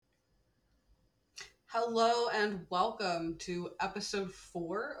Hello and welcome to episode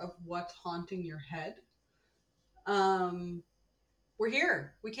 4 of What's Haunting Your Head. Um, we're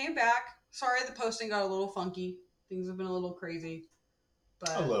here. We came back. Sorry the posting got a little funky. Things have been a little crazy, A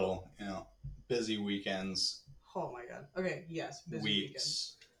but little, busy weekends, oh my god. Okay, yes, busy weekend.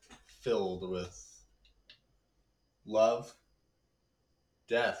 weeks filled with love,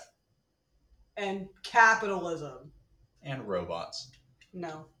 death, And capitalism. and robots.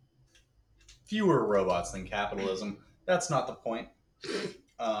 No. Fewer robots than capitalism. That's not the point.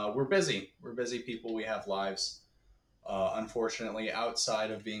 We're busy. We're busy people. We have lives. Unfortunately,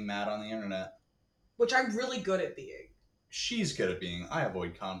 outside of being mad on the internet, Which I'm really good at being. she's good at being. I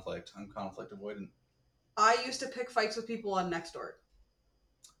avoid conflict. I'm conflict avoidant. I used to pick fights with people on Nextdoor.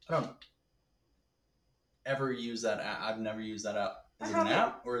 I don't ever use that app. I've never used that app. I Is it have an it.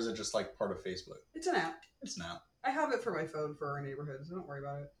 app or is it just like part of Facebook? It's an app. It's an app. I have it for my phone for our neighborhood, so don't worry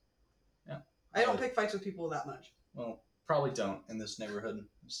about it. Yeah. I don't pick fights with people that much. Well, probably don't in this neighborhood.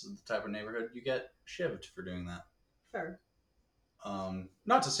 This is the type of neighborhood you get shivved for doing that. Fair.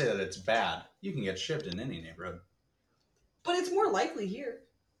 Not to say that it's bad. You can get shivved in any neighborhood. But it's more likely here.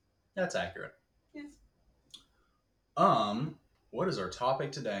 That's accurate. Yeah. What is our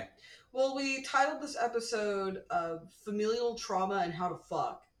topic today? Well, we titled this episode Familial Trauma and How to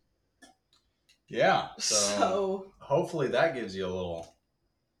Fuck. Yeah. So hopefully that gives you a little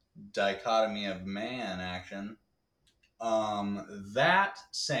dichotomy of man action. That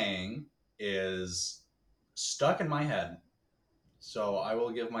saying is stuck in my head. So I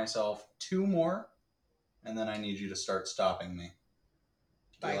will give myself 2 more, and then I need you to start stopping me.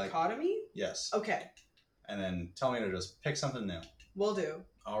 dichotomy? Yes. Okay, And then tell me to just pick something new. will do.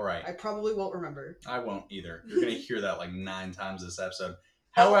 All right. I probably won't remember. I won't either. You're going to hear that like 9 times this episode.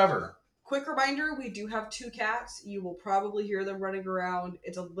 However, quick reminder, we do have 2 cats. You will probably hear them running around.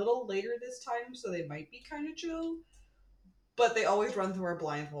 It's a little later this time, so they might be kind of chill. But they always run through our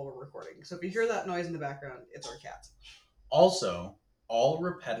blinds while we're recording. So if you hear that noise in the background, it's our cats. also, all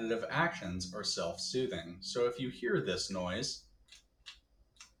repetitive actions are self-soothing. So if you hear this noise,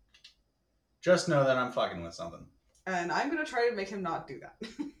 just know that I'm fucking with something. And I'm going to try to make him not do that.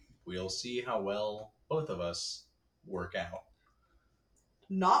 We'll see how well both of us work out.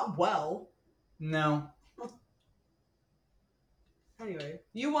 Not well. No. Anyway,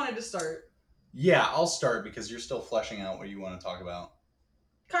 you wanted to start. Yeah, I'll start because you're still fleshing out what you want to talk about.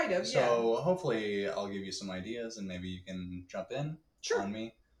 Kind of, yeah. So hopefully I'll give you some ideas and maybe you can jump in on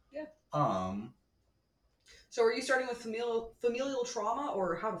me. Yeah. So are you starting with familial trauma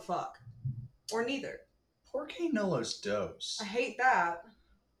or how to fuck? Or neither? Por qué no los dos? I hate that.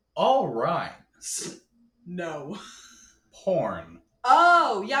 All right. No. Porn.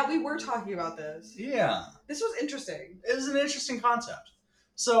 Oh, yeah, we were talking about this. Yeah. This was interesting. It was an interesting concept.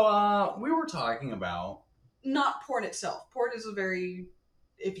 So we were talking about... Not porn itself. Porn is a very...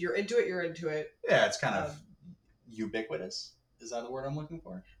 If you're into it, you're into it. Yeah, it's kind of ubiquitous. Is that the word I'm looking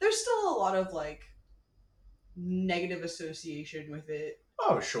for? There's still a lot of, negative association with it.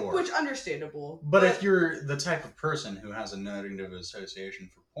 Oh, sure. Which, understandable. But if you're the type of person who has a negative association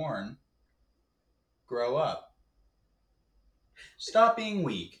for porn, grow up. Stop being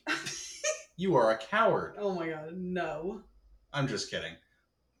weak. You are a coward. Oh my god, no. I'm just kidding.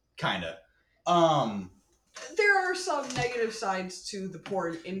 Kinda. There are some negative sides to the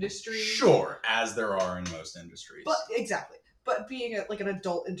porn industry. Sure, as there are in most industries. But, exactly. But being an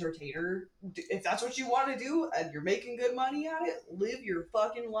adult entertainer, if that's what you want to do and you're making good money at it, live your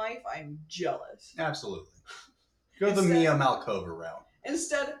fucking life. I'm jealous. Absolutely. Go the Mia Malkova route.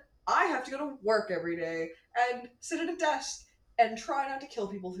 Instead, I have to go to work every day and sit at a desk and try not to kill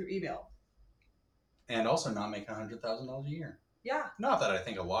people through email. And also not make $100,000 a year. Yeah. Not that I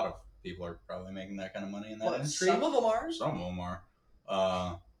think a lot of people are probably making that kind of money in that industry. Some of them are. Some of them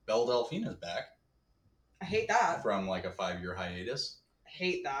are. Belle Delphina's back. I hate that. From a 5-year hiatus. I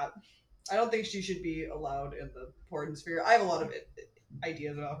hate that. I don't think she should be allowed in the porn sphere. I have a lot of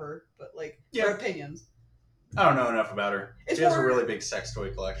ideas about her, but her opinions. I don't know enough about her. She has a really big sex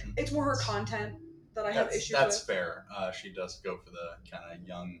toy collection. It's more her content that I have issues with. That's fair. She does go for the kind of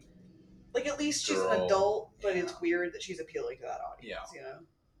young... at least she's an adult, but it's weird that she's appealing to that audience, Yeah.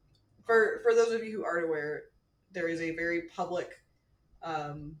 For those of you who aren't aware, there is a very public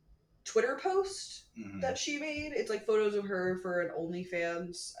Twitter post that she made. It's photos of her for an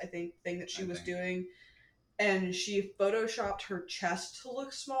OnlyFans, I think, thing that she was doing. And she photoshopped her chest to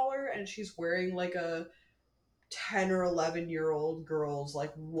look smaller, and she's wearing a 10 or 11-year-old girl's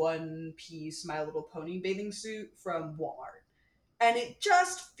one-piece My Little Pony bathing suit from Walmart. And it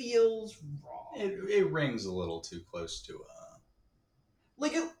just feels wrong. It rings a little too close to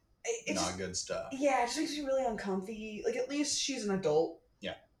not good stuff. Yeah, it just makes me really uncomfy. Like, at least she's an adult.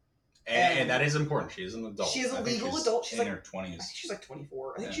 Yeah. And that is important. She is an adult. She is a legal adult. She's in like her 20s. I think she's like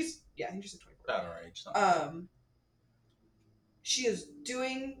 24. I think she's like 24. About our age. She is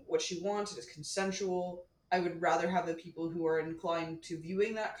doing what she wants. It is consensual. I would rather have the people who are inclined to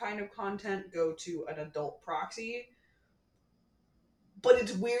viewing that kind of content go to an adult proxy. But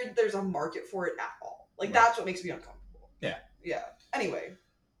it's weird there's a market for it at all. Like, right. That's what makes me uncomfortable. Yeah. Yeah. Anyway.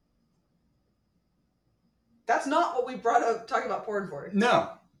 That's not what we brought up talking about porn for. No.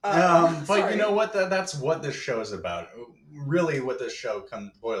 But you know what? That's what this show is about. Really, what this show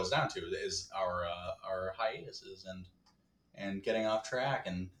boils down to is our hiatuses and getting off track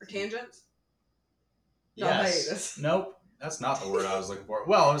and or tangents. Yes. Not hiatus. Nope. That's not the word I was looking for.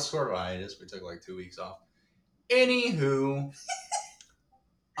 Well, it was sort of a hiatus. We took like 2 weeks off. Anywho,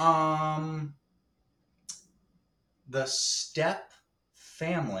 the step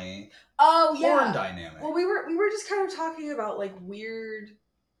family. Porn dynamic. Well, we were just kind of talking about like weird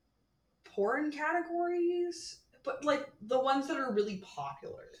porn categories, but like the ones that are really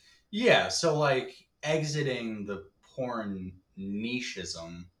popular. Yeah, so like exiting the porn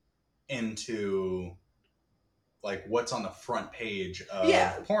nicheism into like what's on the front page of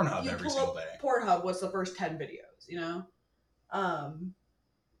Pornhub every single day. Pornhub, what's the first 10 videos, you know?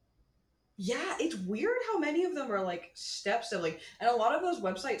 Yeah, it's weird how many of them are like step sibling, and a lot of those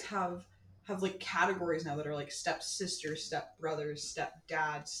websites have like categories now that are like step sister, step brothers, step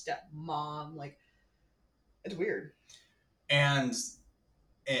dad, step mom. Like, it's weird. And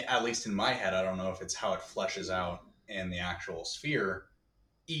at least in my head, I don't know if it's how it fleshes out in the actual sphere.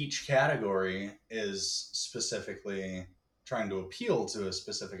 Each category is specifically trying to appeal to a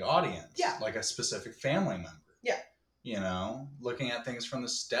specific audience. Yeah. Like a specific family member. Yeah. You know, looking at things from the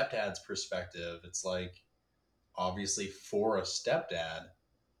stepdad's perspective, it's like obviously for a stepdad.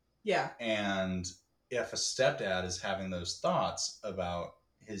 Yeah. And if a stepdad is having those thoughts about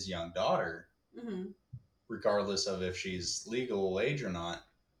his young daughter, regardless of if she's legal age or not,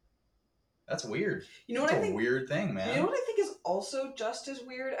 that's weird. You know what I think? It's a weird thing, man. You know what I think is also just as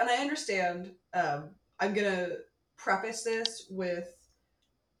weird? And I understand, I'm going to preface this with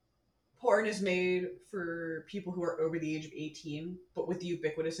porn is made for people who are over the age of 18, but with the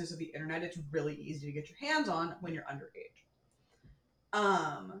ubiquitousness of the internet, it's really easy to get your hands on when you're underage.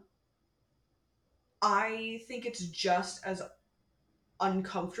 I think it's just as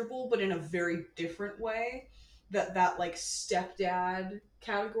uncomfortable, but in a very different way, that like stepdad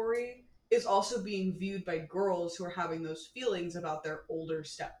category is also being viewed by girls who are having those feelings about their older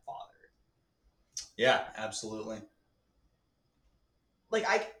stepfather. Yeah, absolutely.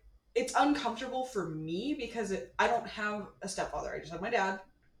 Like, it's uncomfortable for me because I don't have a stepfather. I just have my dad.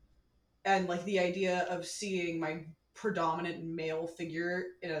 And like the idea of seeing my predominant male figure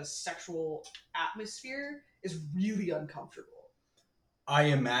in a sexual atmosphere is really uncomfortable. I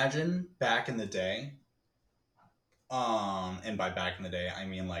imagine back in the day, and by back in the day, I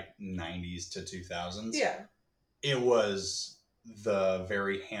mean like 90s to 2000s. Yeah. It was the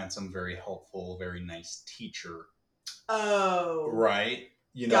very handsome, very helpful, very nice teacher. Oh. Right?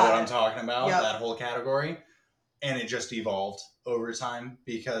 You know what I'm talking about? Yep. That whole category. And it just evolved over time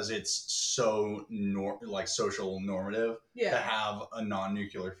because it's so like social normative to have a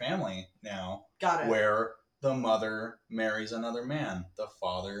non-nuclear family now. Got it. Where the mother marries another man, the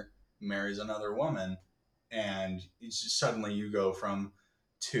father marries another woman, and suddenly you go from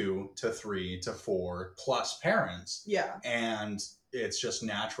 2 to 3 to 4 plus parents. Yeah. And it's just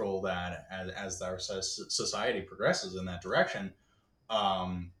natural that as our society progresses in that direction,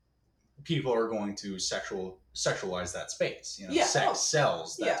 people are going to sexualize that space. You know, sex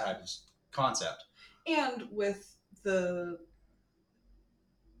sells, that type of concept. And with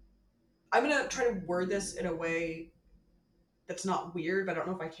I'm going to try to word this in a way that's not weird, but I don't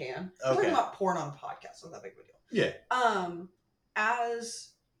know if I can. I'm talking about porn on a podcast, so not that big of a deal. Yeah. As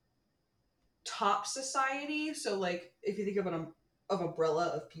top society, so like if you think of an umbrella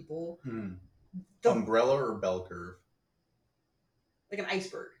of people. Umbrella or bell curve? Like an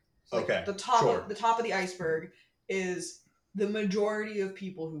iceberg. So like the top of the iceberg is the majority of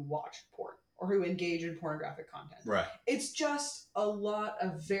people who watch porn or who engage in pornographic content. Right. It's just a lot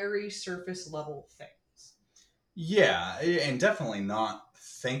of very surface level things. Yeah, and definitely not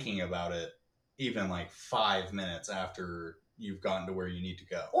thinking about it even like 5 minutes after you've gotten to where you need to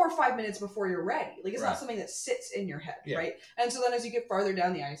go. Or 5 minutes before you're ready. Like, it's not something that sits in your head, right? And so then as you get farther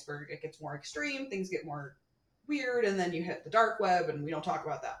down the iceberg, it gets more extreme, things get more weird, and then you hit the dark web, and we don't talk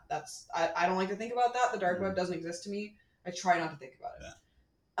about that. I don't like to think about that. The dark web doesn't exist to me. I try not to think about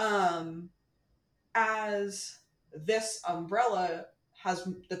it. As this umbrella has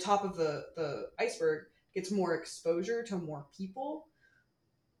the top of the iceberg gets more exposure to more people,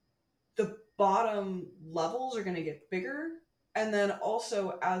 the bottom levels are going to get bigger. And then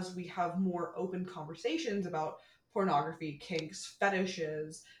also, as we have more open conversations about pornography, kinks,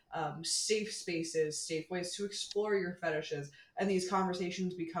 fetishes, safe spaces, safe ways to explore your fetishes, and these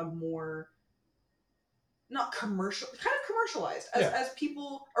conversations become more not commercial, kind of commercialized. As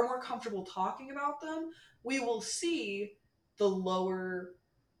people are more comfortable talking about them, we will see the lower,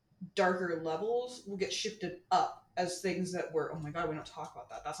 darker levels will get shifted up as things that were, oh my god, we don't talk about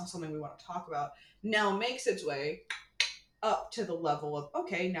that. That's not something we want to talk about. Now makes its way up to the level of,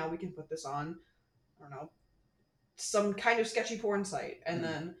 okay, now we can put this on, I don't know, some kind of sketchy porn site. And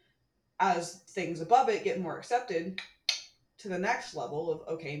then as things above it get more accepted, to the next level of,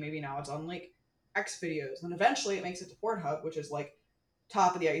 okay, maybe now it's on like X videos. And eventually it makes it to Pornhub, which is like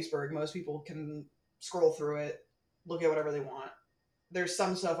top of the iceberg. Most people can scroll through it, look at whatever they want. There's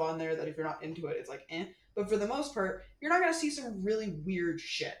some stuff on there that if you're not into it, it's like eh. But for the most part, you're not going to see some really weird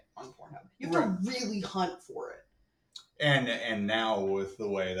shit on Pornhub. You have to really hunt for it. And now with the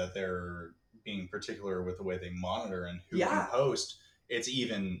way that they're being particular with the way they monitor and who can post, it's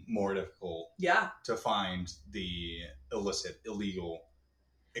even more difficult to find the illicit, illegal,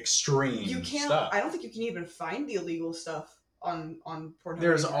 extreme stuff. I don't think you can even find the illegal stuff on Pornhub.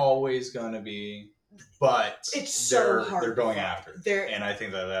 There's always going to be, but it's so hard. They're going after it. And I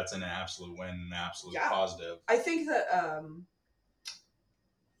think that that's an absolute win, an absolute positive. I think that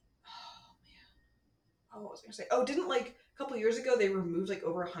what was I gonna say? Oh, didn't like a couple years ago they removed like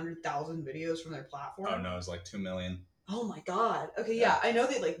over 100,000 videos from their platform? Oh no, it was like 2 million. Oh my god. Okay, yeah. I know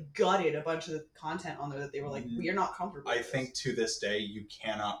they like gutted a bunch of the content on there that they were like, we are not comfortable with think to this day you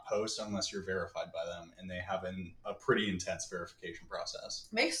cannot post unless you're verified by them, and they have a pretty intense verification process.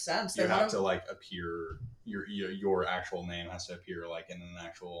 Makes sense. You have to like appear, your actual name has to appear like in an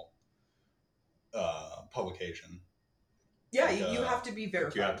actual publication. Yeah, like, you have to be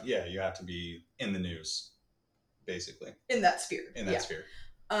verified. You have to be in the news, basically. In that sphere. In that sphere.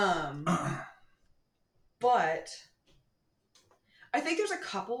 But I think there's a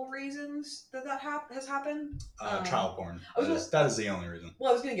couple reasons that has happened. Child porn. That is the only reason.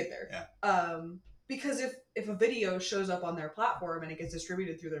 Well, I was going to get there. Yeah. Because if a video shows up on their platform and it gets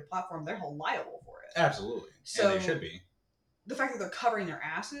distributed through their platform, they're held liable for it. Absolutely. So and they should be. The fact that they're covering their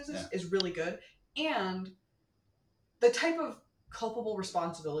asses is really good. And the type of culpable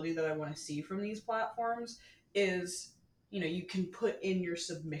responsibility that I want to see from these platforms is, you can put in your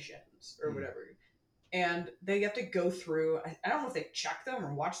submissions or whatever. And they have to go through, I don't know if they check them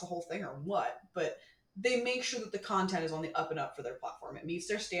or watch the whole thing or what, but they make sure that the content is on the up and up for their platform. It meets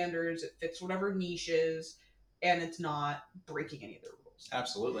their standards, it fits whatever niches, and it's not breaking any of their rules.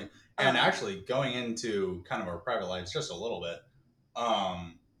 Absolutely. And actually, going into kind of our private lives just a little bit,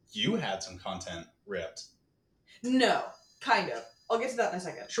 you had some content ripped. No, kind of. I'll get to that in a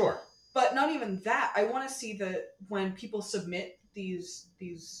second. Sure. But not even that. I want to see that when people submit these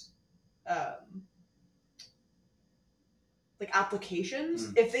like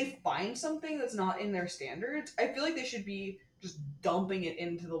applications, if they find something that's not in their standards, I feel like they should be just dumping it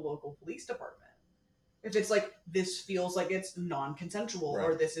into the local police department. If it's like, this feels like it's non-consensual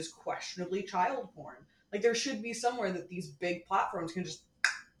or this is questionably child porn, like there should be somewhere that these big platforms can just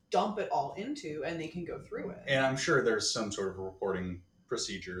dump it all into and they can go through it. And I'm sure there's some sort of reporting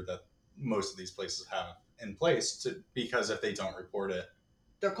procedure that most of these places have in place because if they don't report it,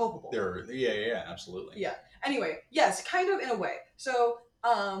 they're culpable. Absolutely. Yeah. Anyway, yes, kind of in a way. So,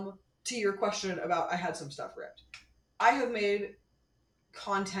 to your question about I had some stuff ripped. I have made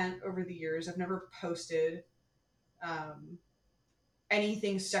content over the years. I've never posted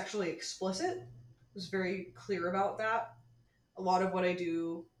anything sexually explicit. I was very clear about that. A lot of what I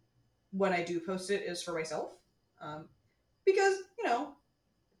do when I do post it is for myself. Because,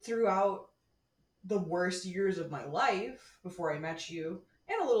 throughout the worst years of my life before I met you,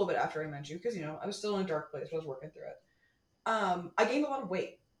 and a little bit after I met you, because, I was still in a dark place, but I was working through it. I gained a lot of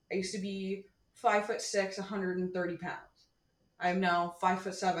weight. I used to be 5'6", 130 pounds. I'm now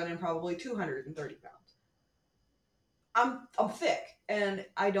 5'7" and probably 230 pounds. I'm thick, and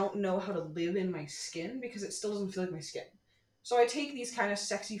I don't know how to live in my skin because it still doesn't feel like my skin. So I take these kind of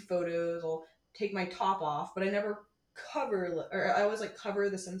sexy photos. I'll take my top off, but I never cover, or I always like cover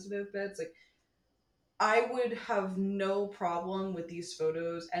the sensitive bits. Like, I would have no problem with these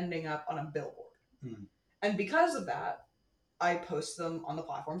photos ending up on a billboard. And because of that, I post them on the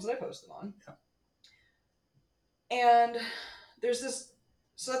platforms that I post them on. Yeah. And there's this,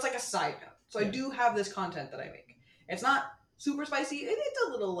 so that's like a side note. So I do have this content that I make. It's not super spicy. It's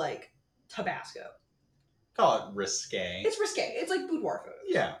a little like Tabasco. call it risque. It's risque. It's like boudoir photos.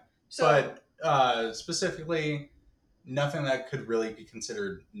 Yeah. So, but specifically, nothing that could really be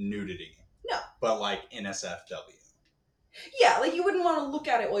considered nudity. No. But like NSFW. Yeah, like you wouldn't want to look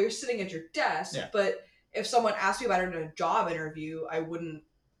at it while you're sitting at your desk, Yeah. but if someone asked me about it in a job interview, I wouldn't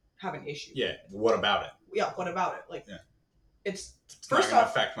have an issue. Yeah, what about it? Yeah, what about it? Like, yeah. It's first not going to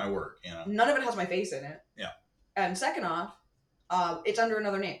affect my work, you know? None of it has my face in it. Yeah. And second off, it's under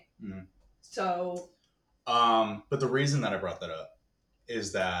another name. Mm-hmm. So. But the reason that I brought that up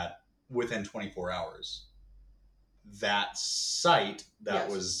is that within 24 hours, that site that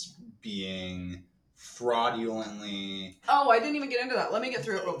was being fraudulently... Oh, I didn't even get into that. Let me get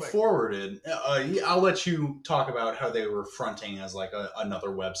through it real quick. Forwarded. I'll let you talk about how they were fronting as like another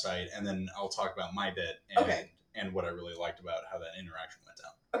website, and then I'll talk about my bit and what I really liked about how that interaction went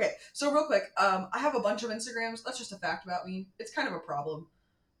down. Okay, so real quick, I have a bunch of Instagrams. That's just a fact about me. It's kind of a problem.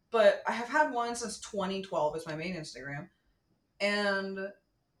 But I have had one since 2012 as my main Instagram. And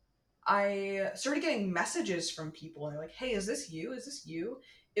I started getting messages from people, and they're like, hey, is this you? Is this you?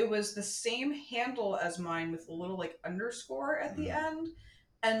 It was the same handle as mine with a little like underscore at the end,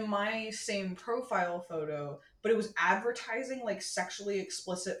 and my same profile photo, but it was advertising like sexually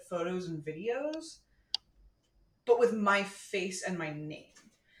explicit photos and videos, but with my face and my name.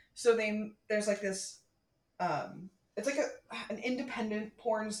 So there's like this, it's like an independent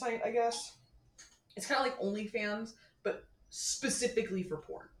porn site, I guess. It's kind of like OnlyFans, but specifically for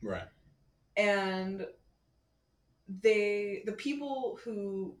porn. Right. And the people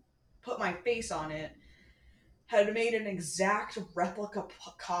who put my face on it had made an exact replica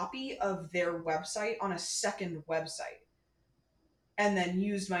copy of their website on a second website, and then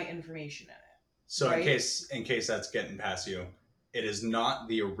used my information in it. So right? in case that's getting past you, it is not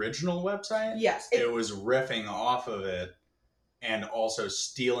the original website. Yes, it was riffing off of it, and also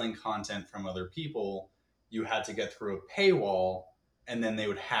stealing content from other people. You had to get through a paywall, and then they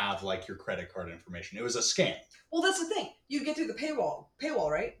would have like your credit card information. It was a scam. Well, that's the thing. You get through the paywall,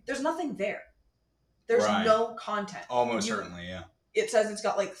 right? There's nothing there. There's no content. Almost certainly, yeah. It says it's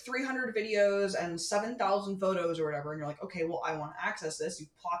got like 300 videos and 7,000 photos or whatever, and you're like, okay, well, I want to access this. You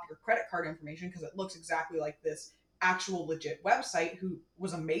plop your credit card information because it looks exactly like this actual legit website who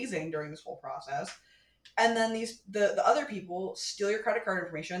was amazing during this whole process. And then the other people steal your credit card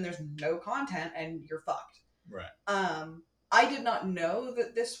information. There's no content, and you're fucked. Right. I did not know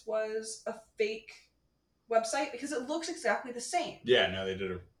that this was a fake website because it looks exactly the same. Yeah, no, they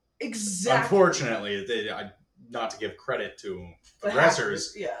did exactly. Unfortunately, not to give credit to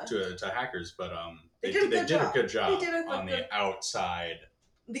aggressors, to hackers, but they did a good job on the outside.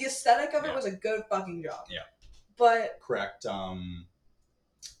 The aesthetic of it was a good fucking job. Yeah. But correct.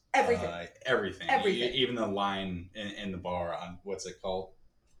 Everything. Everything. Even the line in the bar on what's it called?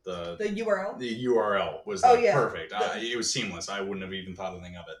 The URL? The URL was perfect. It was seamless. I wouldn't have even thought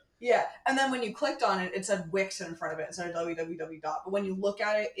anything of it. Yeah, and then when you clicked on it, it said Wix in front of it instead of www. But when you look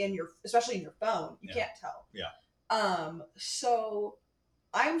at it especially in your phone, you can't tell. Yeah. So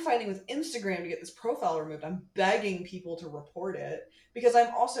I'm fighting with Instagram to get this profile removed. I'm begging people to report it because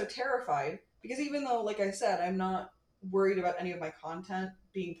I'm also terrified. Because even though, like I said, I'm not worried about any of my content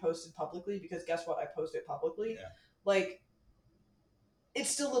being posted publicly, because guess what? I post it publicly. Yeah. Like,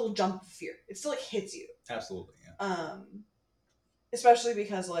 it's still a little jump of fear. It still like hits you. Absolutely. Yeah. Especially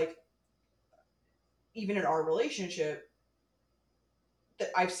because like even in our relationship,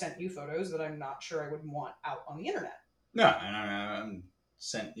 that I've sent you photos that I'm not sure I would want out on the internet. No, and I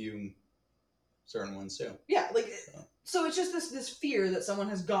sent you certain ones too. Yeah, like so it's just this fear that someone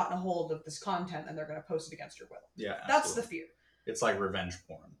has gotten a hold of this content and they're going to post it against your will. Yeah, absolutely. That's the fear. It's like revenge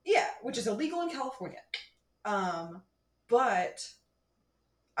porn. Yeah, which is illegal in California. But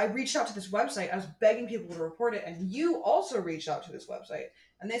I reached out to this website. I was begging people to report it, and you also reached out to this website,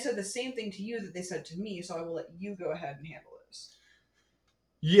 and they said the same thing to you that they said to me. So I will let you go ahead and handle this.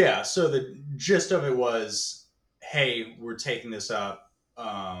 Yeah. So the gist of it was, hey, we're taking this up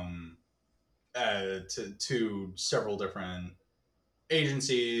to several different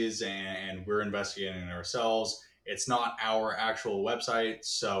agencies, and we're investigating it ourselves. It's not our actual website,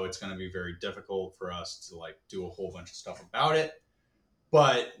 so it's going to be very difficult for us to like do a whole bunch of stuff about it.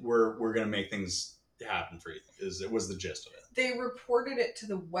 But we're going to make things happen for you. It was the gist of it. They reported it to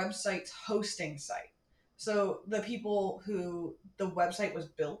the website's hosting site. So the people who the website was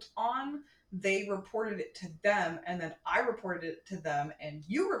built on, they reported it to them, and then I reported it to them, and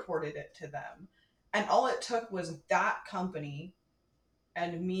you reported it to them. And all it took was that company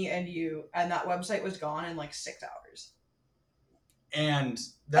and me and you, and that website was gone in like 6 hours. And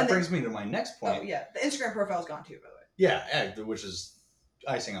that brings me to my next point. Oh, yeah. The Instagram profile's gone too, by the way. Yeah, which is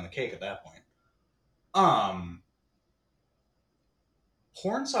icing on the cake at that point. Um,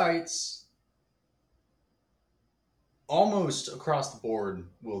 porn sites almost across the board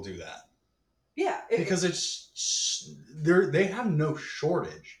will do that. Yeah. Because they have no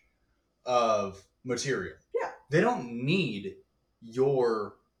shortage of material. Yeah. They don't need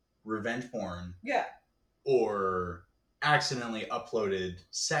your revenge porn. Yeah. Or accidentally uploaded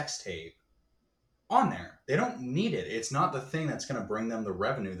sex tape on there. They don't need it. It's not the thing that's going to bring them the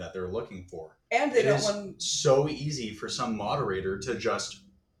revenue that they're looking for. And it is so easy for some moderator to just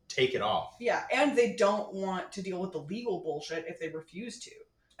take it off. Yeah, and they don't want to deal with the legal bullshit if they refuse to.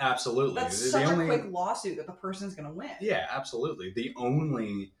 Absolutely. That's such a quick lawsuit that the person's going to win. Yeah, absolutely. The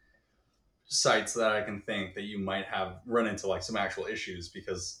only sites that I can think that you might have run into like some actual issues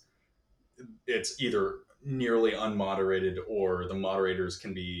because it's either nearly unmoderated or the moderators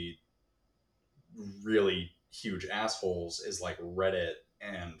can be really huge assholes is like Reddit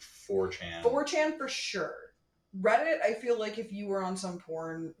and 4chan. 4chan for sure. Reddit, I feel like if you were on some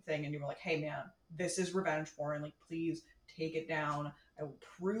porn thing and you were like, hey man, this is revenge porn, like please take it down. I will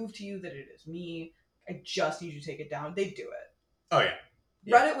prove to you that it is me. I just need you to take it down. They'd do it. Oh yeah.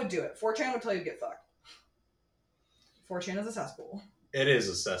 Reddit would do it. 4chan would tell you to get fucked. 4chan is a cesspool. It is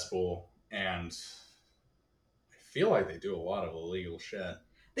a cesspool, and I feel like they do a lot of illegal shit.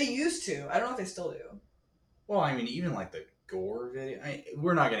 They used to. I don't know if they still do. Well, I mean, even like the gore video.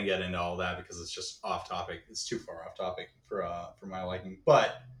 We're not going to get into all that because it's just off topic. It's too far off topic for my liking.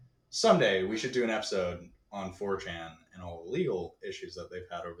 But someday we should do an episode on 4chan and all the legal issues that they've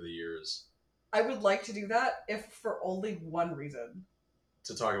had over the years. I would like to do that if for only one reason.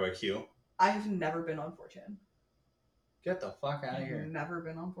 To talk about Q? I have never been on 4chan. Get the fuck out of here. I've never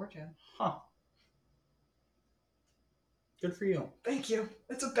been on 4chan. Huh. Good for you. Thank you.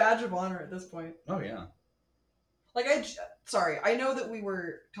 It's a badge of honor at this point. Oh, yeah. Like, sorry, I know that we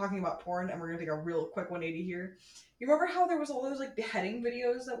were talking about porn and we're going to take a real quick 180 here. You remember how there was all those, like, beheading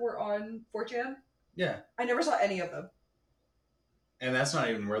videos that were on 4chan? Yeah. I never saw any of them. And that's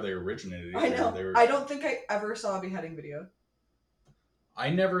not even where they originated either. I know. I don't think I ever saw a beheading video. I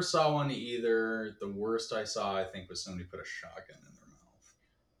never saw one either. The worst I saw, I think, was somebody put a shotgun in their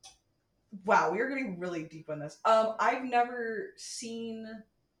mouth. Wow, we are getting really deep on this. I've never seen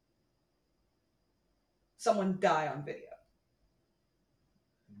someone die on video.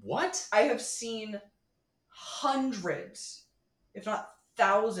 What? I have seen hundreds, if not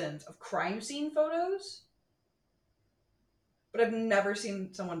thousands, of crime scene photos, but I've never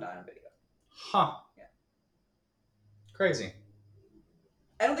seen someone die on video. Huh. Yeah. Crazy.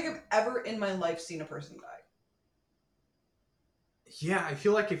 I don't think I've ever in my life seen a person die. Yeah, I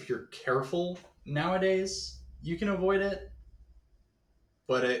feel like if you're careful nowadays, you can avoid it.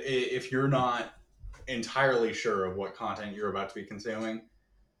 But if you're not entirely sure of what content you're about to be consuming,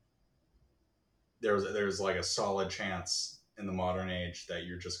 there's like a solid chance in the modern age that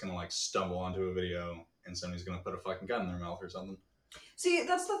you're just gonna like stumble onto a video and somebody's gonna put a fucking gun in their mouth or something. See,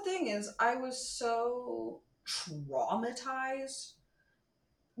 that's the thing is, I was so traumatized.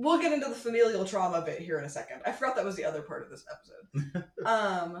 We'll get into the familial trauma bit here in a second. I forgot that was the other part of this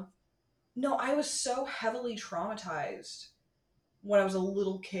episode. No, I was so heavily traumatized when I was a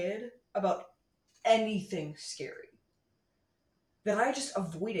little kid about anything scary that I just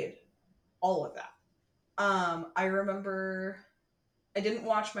avoided all of that. I remember I didn't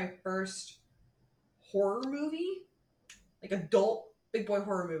watch my first horror movie, like adult big boy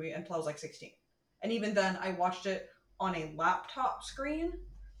horror movie, until I was like 16. And even then, I watched it on a laptop screen,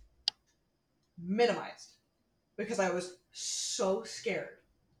 minimized, because I was so scared.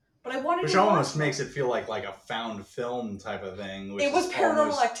 But I wanted which to almost makes it feel like a found film type of thing. It was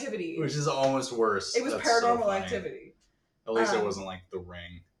Paranormal Activity. Which is almost worse. It was Paranormal Activity. At least it wasn't like The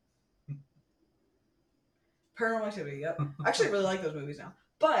Ring. Paranormal Activity, yep. I actually really like those movies now.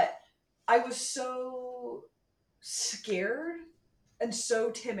 But I was so scared and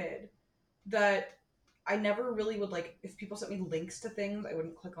so timid that I never really would, like, if people sent me links to things, I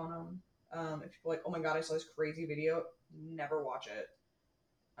wouldn't click on them. If people were like, oh my god, I saw this crazy video, never watch it.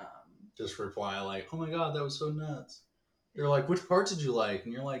 Just reply like, oh my god, that was so nuts. They're like, which parts did you like?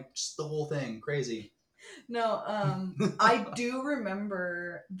 And you're like, just the whole thing, crazy. No, I do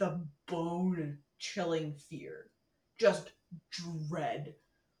remember the bone-chilling fear. Just dread.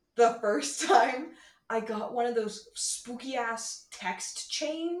 The first time I got one of those spooky-ass text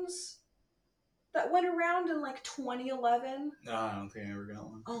chains that went around in like 2011. No, I don't think I ever got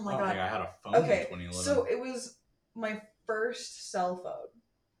one. Oh my god. I don't think I had a phone in 2011. So it was my first cell phone,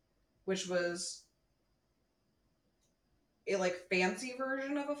 which was a like fancy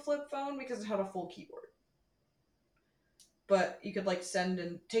version of a flip phone because it had a full keyboard. but you could like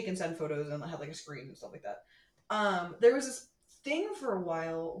take and send photos and have like a screen and stuff like that. There was this thing for a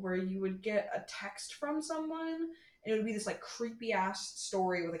while where you would get a text from someone and it would be this like creepy ass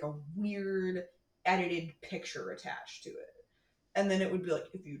story with like a weird edited picture attached to it. And then it would be like,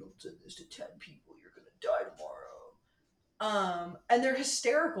 if you don't send this to 10 people, you're gonna die tomorrow. And they're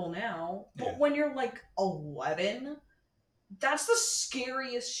hysterical now, but Yeah. when you're like 11, that's the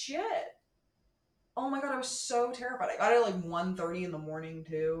scariest shit. Oh my god, I was so terrified. I got it at like 1:30 in the morning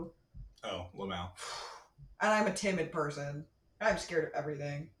too. Oh, Lamau. And I'm a timid person. I'm scared of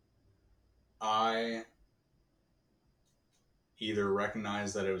everything. I either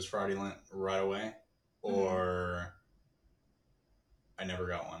recognized that it was fraudulent right away, or I never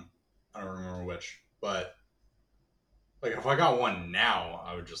got one. I don't remember which. But like, if I got one now,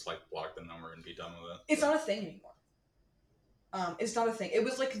 I would just like block the number and be done with it. It's not a thing anymore. It's not a thing. It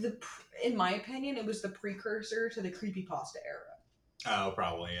was like in my opinion, it was the precursor to the creepypasta era. Oh,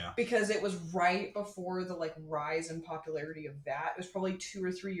 probably, yeah. Because it was right before the like rise in popularity of that. It was probably 2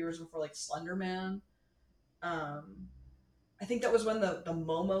 or 3 years before like Slender Man. I think that was when the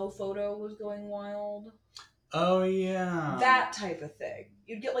Momo photo was going wild. Oh yeah. That type of thing.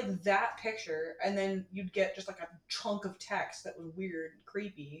 You'd get like that picture, and then you'd get just like a chunk of text that was weird and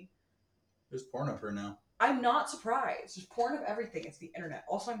creepy. There's porn of her now. I'm not surprised. There's porn of everything. It's the internet.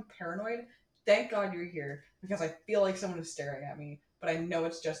 Also, I'm paranoid. Thank God you're here, because I feel like someone is staring at me, but I know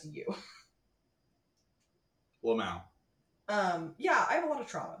it's just you. Lamau. Yeah, I have a lot of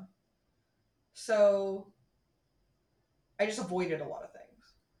trauma. So I just avoided a lot of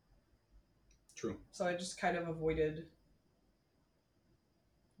things. True. So I just kind of avoided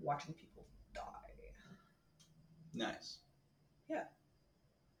watching people die. Nice. Yeah.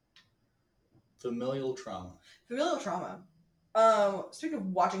 Familial trauma. Familial trauma. Speaking of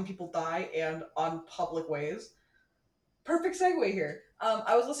watching people die and on public ways, perfect segue here.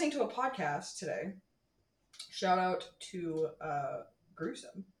 I was listening to a podcast today. Shout out to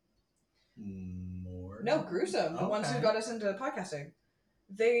Gruesome. More? No, Gruesome. The Okay. ones who got us into podcasting.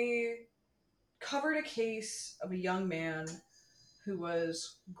 They covered a case of a young man who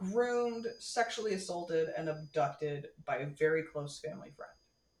was groomed, sexually assaulted, and abducted by a very close family friend.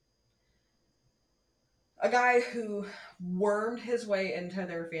 A guy who wormed his way into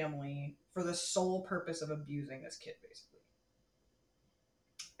their family for the sole purpose of abusing this kid, basically.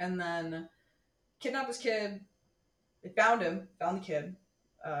 And then kidnapped this kid. They found the kid.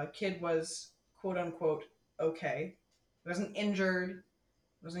 Kid was quote unquote okay. He wasn't injured,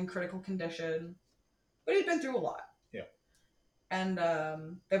 was in critical condition, but he'd been through a lot. Yeah. And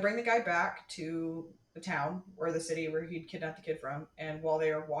they bring the guy back to the town or the city where he'd kidnapped the kid from, and while they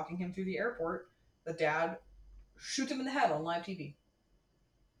are walking him through the airport, the dad shoots him in the head on live TV.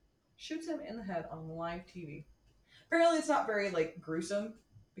 Shoots him in the head on live TV. Apparently it's not very like gruesome,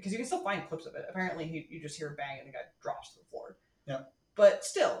 because you can still find clips of it. Apparently you just hear a bang and the guy drops to the floor. Yeah. But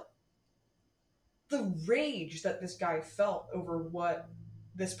still, the rage that this guy felt over what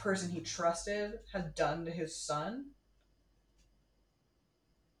this person he trusted had done to his son,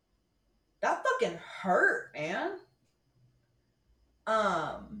 that fucking hurt, man.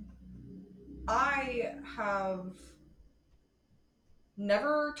 I have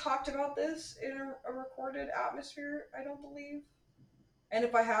never talked about this in a recorded atmosphere, I don't believe. And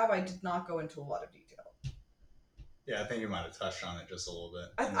if I have, I did not go into a lot of detail. Yeah, I think you might have touched on it just a little bit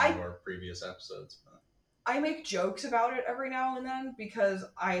in one of our previous episodes. But I make jokes about it every now and then because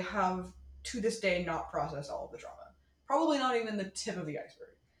I have, to this day, not processed all of the trauma. Probably not even the tip of the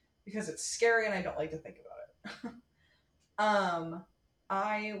iceberg, because it's scary and I don't like to think about it.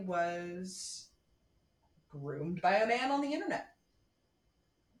 I was groomed by a man on the internet.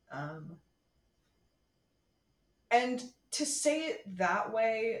 And to say it that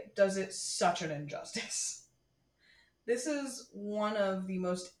way does it such an injustice. This is one of the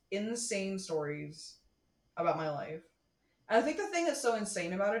most insane stories about my life. And I think the thing that's so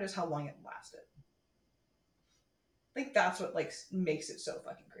insane about it is how long it lasted. I think that's what like makes it so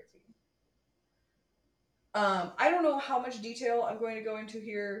fucking crazy. I don't know how much detail I'm going to go into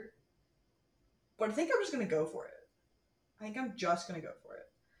here, but I think I'm just going to go for it. I think I'm just going to go for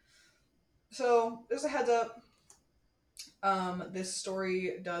it. So, just a heads up. This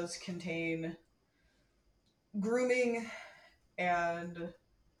story does contain grooming and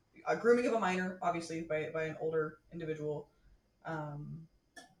grooming of a minor, obviously, by an older individual.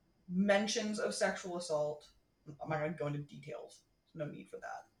 Mentions of sexual assault. I'm not going to go into details. There's no need for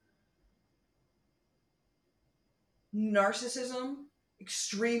that. Narcissism,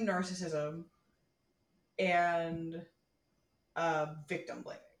 extreme narcissism, and victim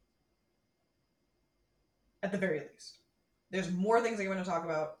blaming. At the very least. There's more things I'm going to talk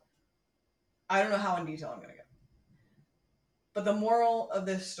about. I don't know how in detail I'm going to go. But the moral of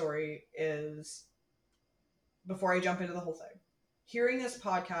this story is, before I jump into the whole thing, hearing this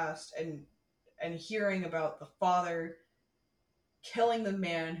podcast and hearing about the father killing the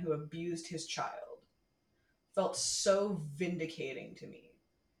man who abused his child felt so vindicating to me,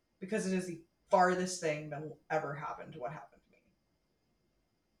 because it is the farthest thing that will ever happen to what happened to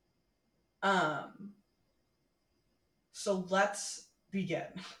me. So let's begin.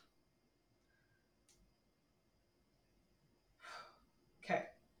 Okay.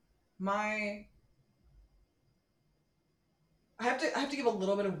 I have to give a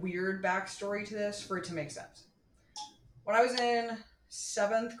little bit of weird backstory to this for it to make sense. When I was in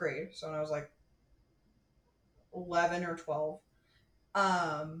 7th grade, so when I was like 11 or 12,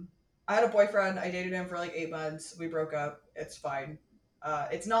 I had a boyfriend. I dated him for like 8 months. We broke up. It's fine.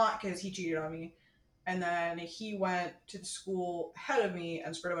 It's not because he cheated on me. And then he went to the school ahead of me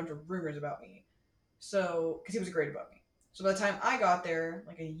and spread a bunch of rumors about me. So, because he was a grade above me. So by the time I got there,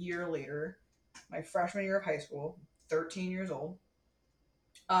 like a year later, my freshman year of high school, 13 years old,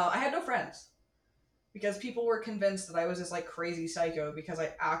 I had no friends. Because people were convinced that I was this like crazy psycho because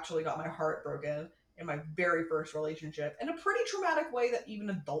I actually got my heart broken in my very first relationship in a pretty traumatic way that even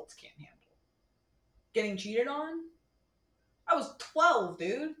adults can't handle. Getting cheated on? I was 12,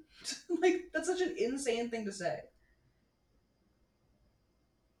 dude. Like, that's such an insane thing to say.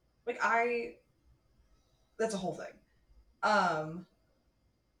 Like, that's a whole thing.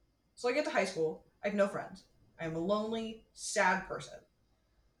 So I get to high school. I have no friends. I am a lonely, sad person.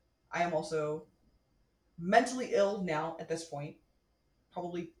 I am also mentally ill now at this point,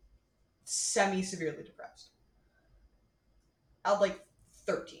 probably semi-severely depressed. I was like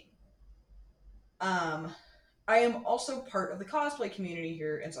 13. I am also part of the cosplay community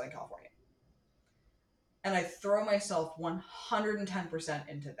here in Southern California. And I throw myself 110%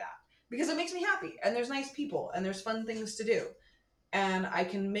 into that because it makes me happy and there's nice people and there's fun things to do. And I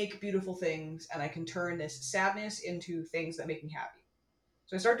can make beautiful things and I can turn this sadness into things that make me happy.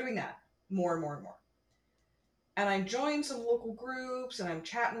 So I start doing that more and more and more. And I join some local groups and I'm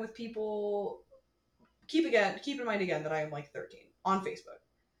chatting with people. Keep in mind again that I am like 13 on Facebook.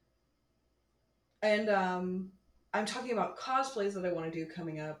 And I'm talking about cosplays that I want to do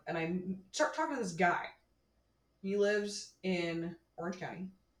coming up, and I start talking to this guy. He lives in Orange County.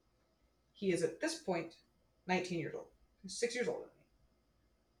 He is at this point 19 years old. He's 6 years older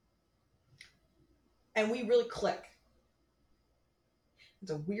than me. And we really click.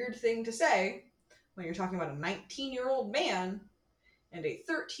 It's a weird thing to say when you're talking about a 19-year-old man and a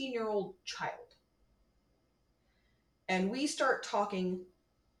 13-year-old child. And we start talking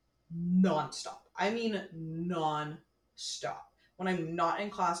nonstop. I mean nonstop. When I'm not in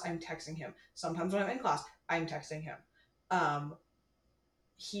class, I'm texting him. Sometimes when I'm in class, I'm texting him.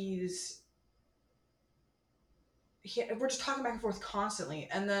 We're just talking back and forth constantly.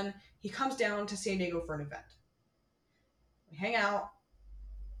 And then he comes down to San Diego for an event. We hang out.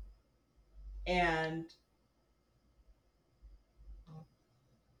 And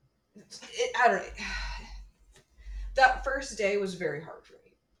I don't know. That first day was very hard for me.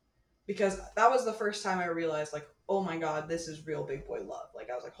 Because that was the first time I realized, like, oh my god, this is real big boy love. Like,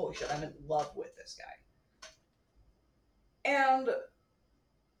 I was like, holy shit, I'm in love with this guy. And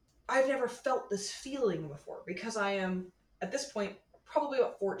I've never felt this feeling before because I am, at this point, probably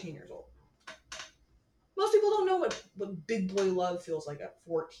about 14 years old. Most people don't know what big boy love feels like at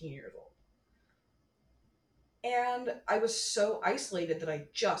 14 years old. And I was so isolated that I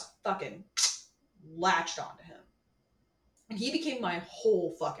just fucking latched onto him. And he became my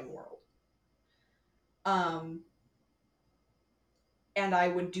whole fucking world. And I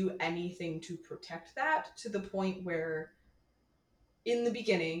would do anything to protect that, to the point where in the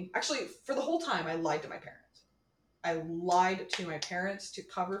beginning, actually for the whole time, I lied to my parents. I lied to my parents to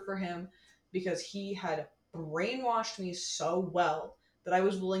cover for him because he had brainwashed me so well that I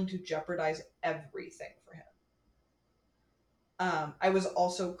was willing to jeopardize everything for him. I was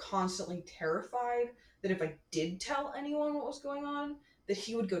also constantly terrified that if I did tell anyone what was going on, that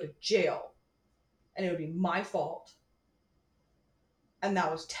he would go to jail and it would be my fault. And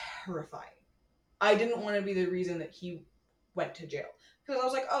that was terrifying. I didn't want to be the reason that he went to jail. Because I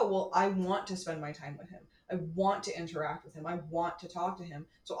was like, oh, well, I want to spend my time with him. I want to interact with him. I want to talk to him.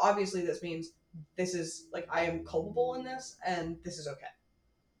 So obviously this means this is, like, I am culpable in this, and this is okay.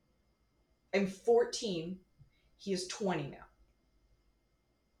 I'm 14. He is 20 now.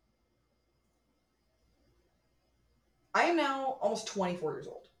 I am now almost 24 years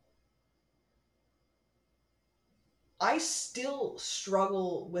old. I still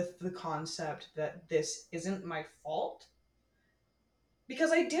struggle with the concept that this isn't my fault.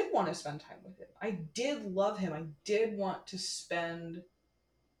 because I did want to spend time with him. I did love him. I did want to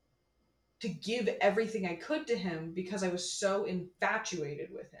give everything I could to him because I was so infatuated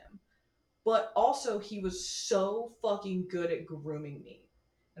with him. But also, he was so fucking good at grooming me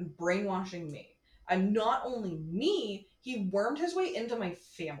and brainwashing me. And not only me, he wormed his way into my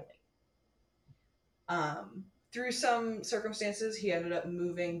family. Through some circumstances, he ended up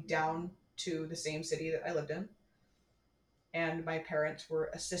moving down to the same city that I lived in. And my parents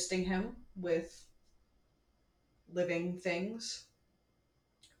were assisting him with living things.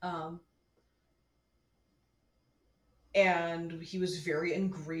 Um, and he was very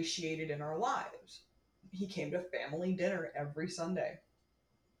ingratiated in our lives. He came to family dinner every Sunday.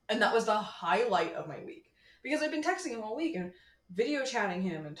 And that was the highlight of my week. Because I've been texting him all week and video chatting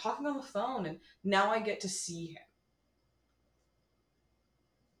him and talking on the phone, and now I get to see him.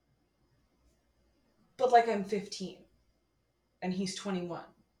 But like I'm 15 and he's 21.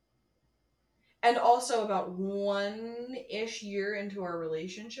 And also about 1-ish year into our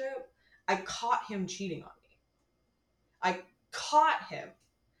relationship, I caught him cheating on me. I caught him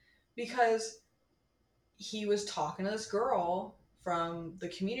because he was talking to this girl from the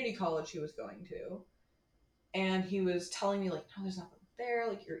community college he was going to, and he was telling me like, no, there's nothing there,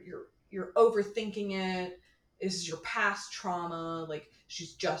 like you're overthinking it, this is your past trauma, like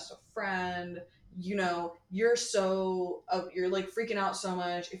she's just a friend, you know, you're so you're like freaking out so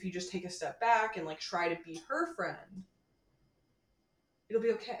much, if you just take a step back and like try to be her friend, it'll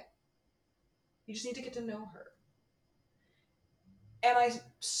be okay, you just need to get to know her. And I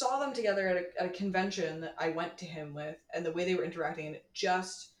saw them together at a convention that I went to him with, and the way they were interacting, and it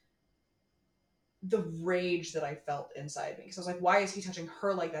just, the rage that I felt inside me. Because I was like, why is he touching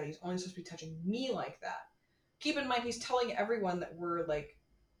her like that? He's only supposed to be touching me like that. Keep in mind, he's telling everyone that we're like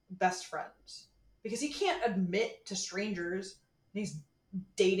best friends. Because he can't admit to strangers he's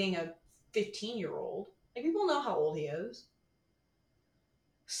dating a 15-year-old. Like, people know how old he is.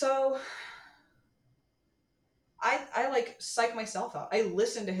 So I like psych myself out. I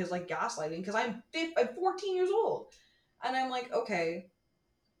listen to his like gaslighting because I'm 14 years old. And I'm like, okay,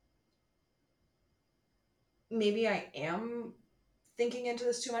 maybe I am thinking into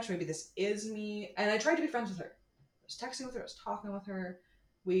this too much. Maybe this is me. And I tried to be friends with her. I was texting with her. I was talking with her.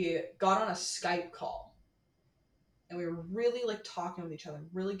 We got on a Skype call. And we were really like talking with each other,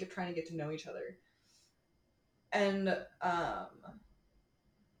 really trying to get to know each other. And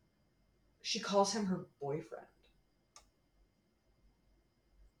she calls him her boyfriend.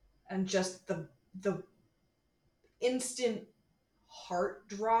 And just the instant heart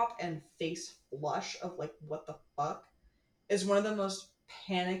drop and face flush of like, what the fuck, is one of the most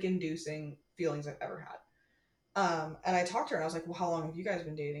panic inducing feelings I've ever had. And I talked to her and I was like, well, how long have you guys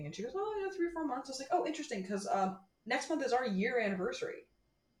been dating? And she goes, oh, 3 or 4 months. I was like, oh, interesting, because next month is our year anniversary.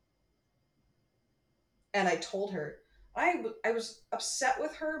 And I told her, I was upset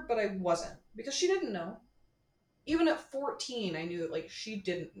with her, but I wasn't, because she didn't know. Even at 14, I knew that like she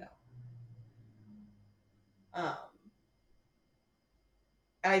didn't know.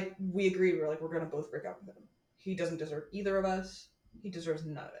 We agreed, we were like, we're gonna both break up with him. He doesn't deserve either of us. He deserves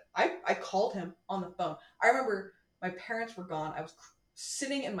none of it. I called him on the phone. I remember my parents were gone. I was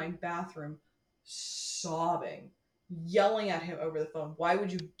sitting in my bathroom, sobbing, yelling at him over the phone. Why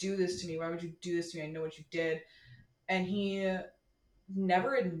would you do this to me? Why would you do this to me? I know what you did. And he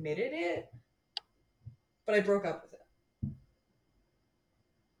never admitted it, but I broke up with him.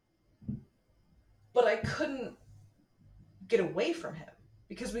 But I couldn't get away from him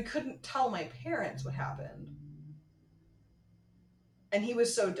because we couldn't tell my parents what happened. And he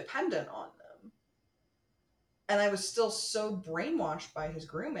was so dependent on them. And I was still so brainwashed by his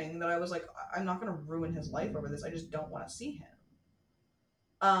grooming that I was like, I'm not going to ruin his life over this. I just don't want to see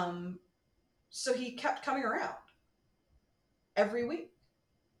him. So he kept coming around every week.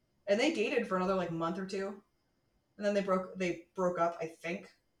 And they dated for another like month or two. And then they broke up, I think,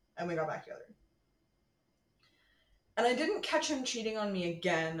 and we got back together. And I didn't catch him cheating on me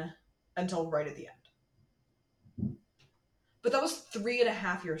again until right at the end. But that was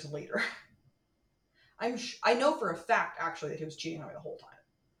 3.5 years later. I know for a fact, actually, that he was cheating on me the whole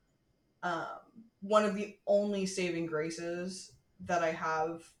time. One of the only saving graces that I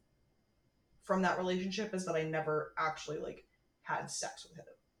have from that relationship is that I never actually like had sex with him.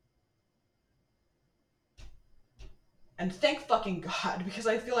 And thank fucking God, because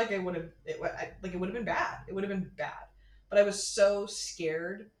I feel like it would have been bad. It would have been bad. But I was so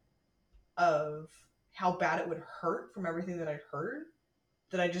scared of how bad it would hurt from everything that I'd heard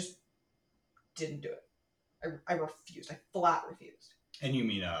that I just didn't do it. I refused. I flat refused. And you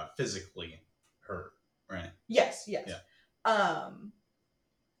mean physically hurt, right? Yes. Yeah.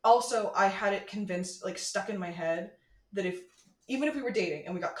 Also, I had it convinced, like stuck in my head, that even if we were dating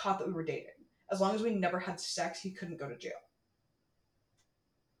and we got caught that we were dating, as long as we never had sex, he couldn't go to jail.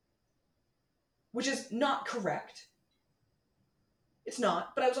 Which is not correct. It's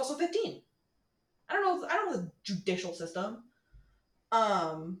not, but I was also 15. I don't know the judicial system. I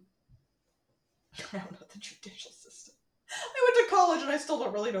don't know the judicial system. I went to college and I still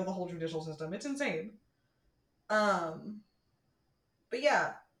don't really know the whole judicial system. It's insane. But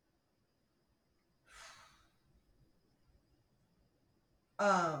yeah.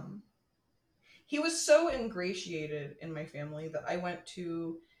 He was so ingratiated in my family that I went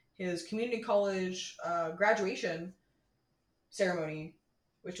to his community college graduation ceremony,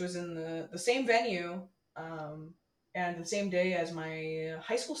 which was in the same venue and the same day as my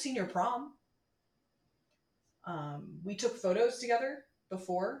high school senior prom. We took photos together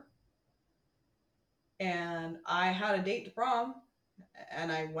before, and I had a date to prom,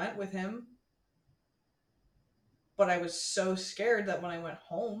 and I went with him. But I was so scared that when I went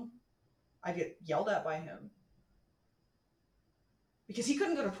home, I'd get yelled at by him. Because he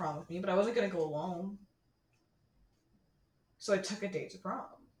couldn't go to prom with me, but I wasn't going to go alone. So I took a date to prom.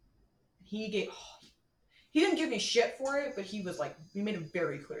 He didn't give me shit for it, but he made it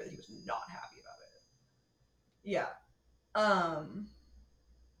very clear that he was not happy about it. Yeah.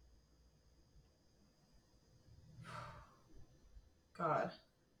 God.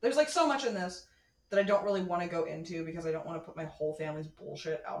 There's like so much in this that I don't really want to go into because I don't want to put my whole family's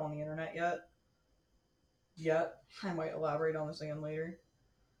bullshit out on the internet yet. I might elaborate on this again later.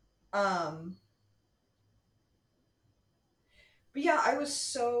 But yeah, I was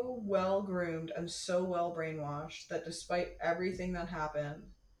so well groomed and so well brainwashed that despite everything that happened,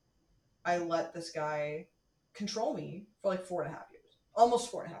 I let this guy control me for like 4.5 years.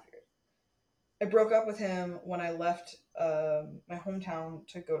 Almost 4.5 years. I broke up with him when I left my hometown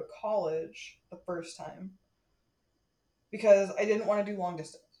to go to college the first time because I didn't want to do long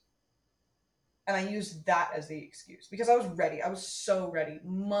distance. And I used that as the excuse because I was ready. I was so ready.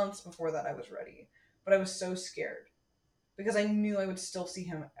 Months before that, I was ready. But I was so scared because I knew I would still see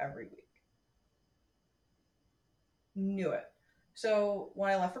him every week. Knew it. So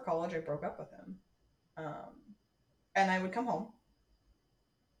when I left for college, I broke up with him. And I would come home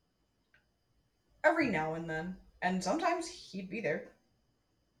every now and then. And sometimes he'd be there.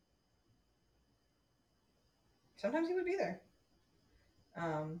 Sometimes he would be there.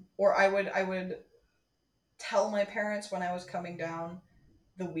 Or I would tell my parents when I was coming down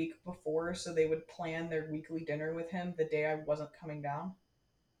the week before so they would plan their weekly dinner with him the day I wasn't coming down.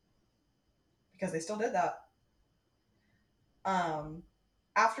 Because they still did that.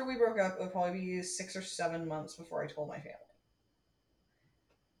 After we broke up, it would probably be 6 or 7 months before I told my family.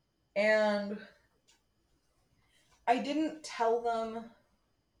 And I didn't tell them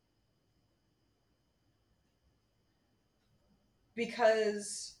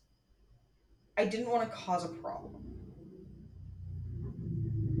because I didn't want to cause a problem.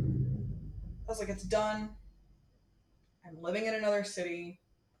 I was like, it's done. I'm living in another city.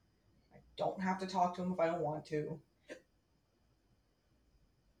 I don't have to talk to him if I don't want to.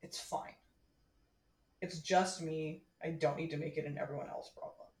 It's fine. It's just me. I don't need to make it an everyone else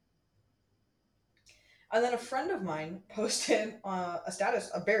problem. And then a friend of mine posted a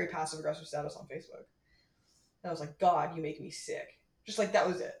very passive aggressive status on Facebook. And I was like, God, you make me sick. Just like that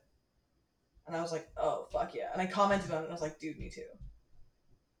was it. And I was like, oh, fuck yeah. And I commented on it and I was like, dude, me too.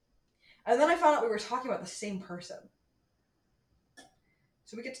 And then I found out we were talking about the same person.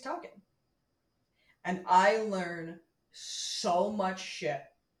 So we get to talking. And I learn so much shit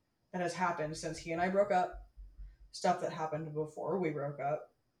that has happened since he and I broke up. Stuff that happened before we broke up.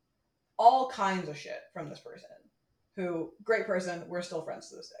 All kinds of shit from this person. Who, great person, we're still friends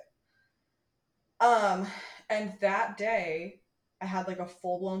to this day. And that day, I had like a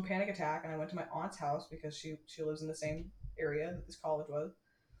full-blown panic attack and I went to my aunt's house because she lives in the same area that this college was.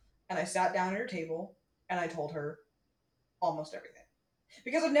 And I sat down at her table and I told her almost everything.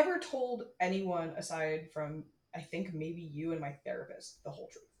 Because I've never told anyone aside from, I think, maybe you and my therapist the whole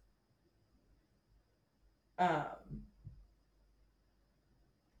truth. And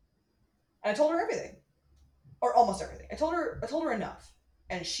I told her everything. Or almost everything. I told her enough.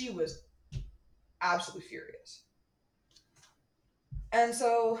 And she was absolutely furious. And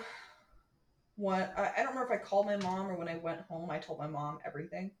so I don't remember if I called my mom or when I went home, I told my mom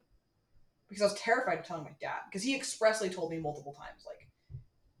everything. Because I was terrified of telling my dad. Because he expressly told me multiple times, like,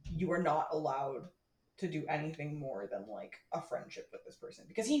 you are not allowed to do anything more than, like, a friendship with this person.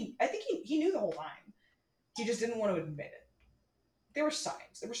 Because I think he knew the whole time. He just didn't want to admit it. There were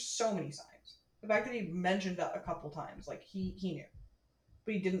signs. There were so many signs. The fact that he mentioned that a couple times, like, he knew.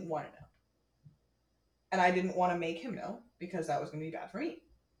 but he didn't want to know. And I didn't want to make him know because that was going to be bad for me.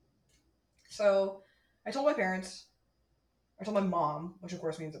 So I told my parents, I told my mom, which of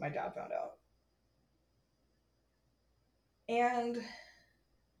course means that my dad found out. And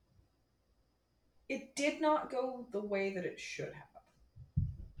it did not go the way that it should have.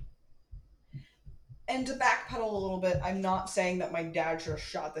 And to backpedal a little bit, I'm not saying that my dad should have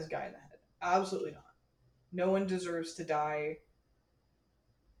shot this guy in the head. Absolutely not. No one deserves to die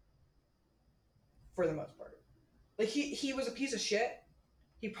for the most part. Like, he was a piece of shit.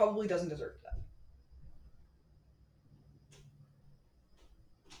 He probably doesn't deserve that.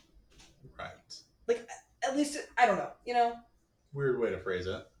 Right. Like, at least, I don't know, you know? Weird way to phrase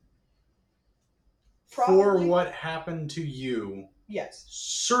it. Probably, for what happened to you, yes.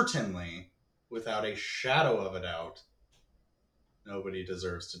 Certainly, without a shadow of a doubt, nobody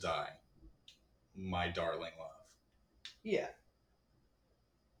deserves to die. My darling love. Yeah.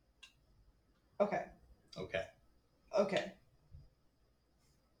 Okay. Okay. Okay.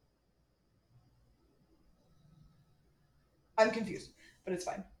 I'm confused, but it's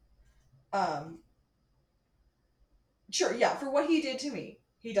fine. Sure, yeah, for what he did to me,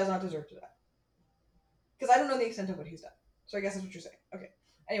 he does not deserve to die. Because I don't know the extent of what he's done. So I guess that's what you're saying. Okay.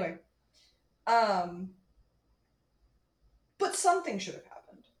 Anyway. But something should have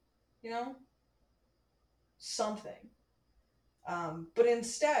happened. You know? Something. But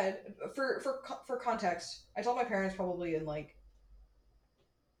instead, for context, I told my parents probably in like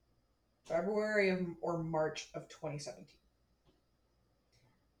February or March of 2017.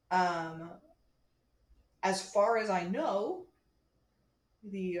 As far as I know,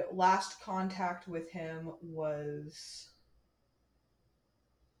 the last contact with him was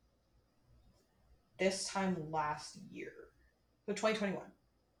this time last year, so 2021.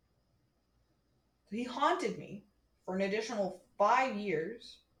 So he haunted me for an additional 5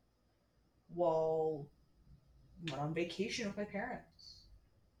 years while I went on vacation with my parents.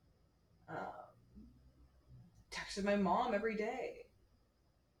 Texted my mom every day.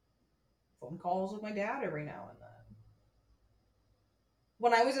 Phone calls with my dad every now and then.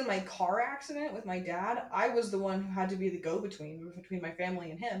 When I was in my car accident with my dad, I was the one who had to be the go-between between my family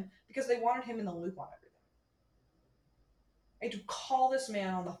and him because they wanted him in the loop on everything. I had to call this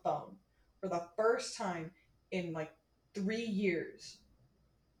man on the phone for the first time in like 3 years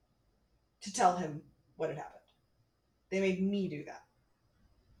to tell him what had happened. They made me do that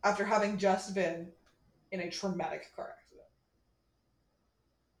after having just been in a traumatic car accident.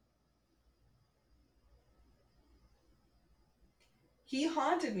 He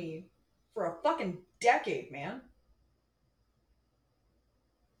haunted me for a fucking decade, man.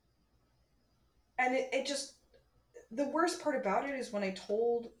 And it just, the worst part about it is when I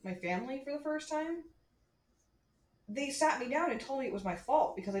told my family for the first time, they sat me down and told me it was my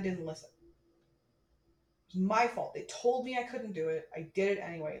fault because I didn't listen. It was my fault. They told me I couldn't do it. I did it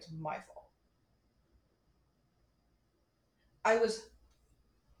anyway. It's my fault. I was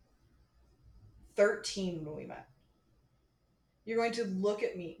 13 when we met. You're going to look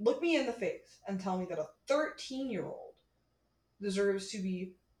me in the face, and tell me that a 13-year-old deserves to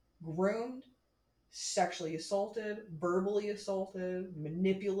be groomed, sexually assaulted, verbally assaulted,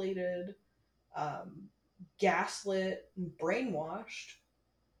 manipulated, gaslit, and brainwashed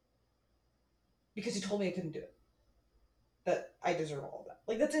because he told me I couldn't do it. That I deserve all of that.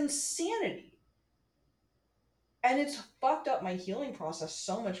 Like, that's insanity. And it's fucked up my healing process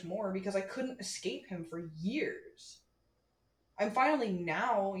so much more because I couldn't escape him for years. I'm finally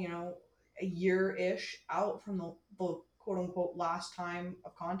now, a year-ish out from the quote-unquote last time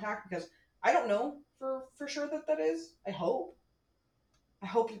of contact because I don't know for sure that is. I hope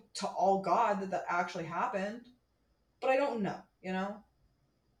to all God that actually happened. But I don't know,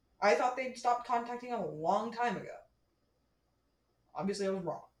 I thought they'd stopped contacting him a long time ago. Obviously, I was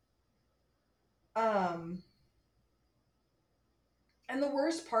wrong. And the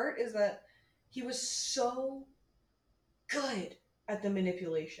worst part is that he was so good at the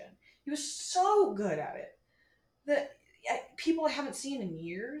manipulation. He was so good at it that people I haven't seen in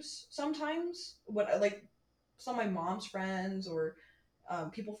years sometimes, like some of my mom's friends or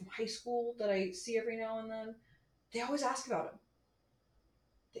people from high school that I see every now and then, they always ask about him.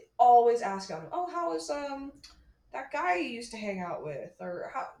 They always ask about him. Oh, how is that guy you used to hang out with?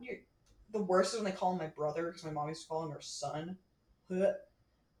 Or how you? The worst is when they call him my brother because my mom used to call him her son. Oh,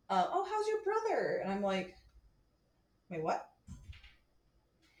 how's your brother? And I'm like, wait, what?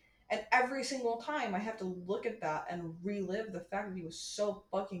 And every single time I have to look at that and relive the fact that he was so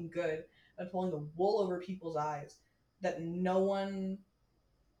fucking good at pulling the wool over people's eyes that no one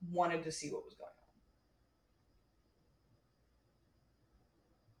wanted to see what was going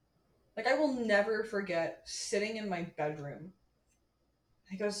Like, I will never forget sitting in my bedroom. I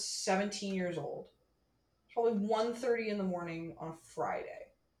think I was 17 years old. Probably 1:30 in the morning on a Friday.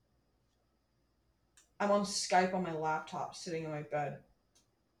 I'm on Skype on my laptop, sitting in my bed,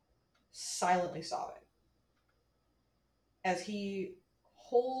 silently sobbing. As he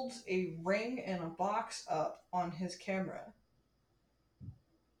holds a ring and a box up on his camera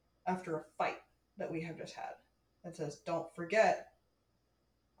after a fight that we have just had. That says, "Don't forget,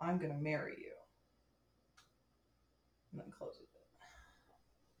 I'm gonna marry you." And then closes it.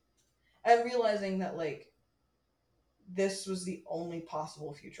 And realizing that, like, this was the only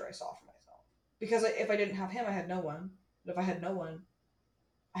possible future I saw for myself. Because if I didn't have him, I had no one. But if I had no one,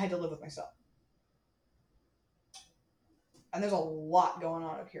 I had to live with myself. And there's a lot going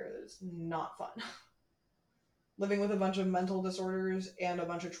on up here that is not fun. Living with a bunch of mental disorders and a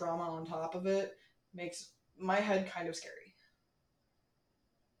bunch of trauma on top of it makes my head kind of scary.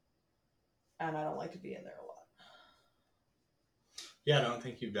 And I don't like to be in there a lot. Yeah, I don't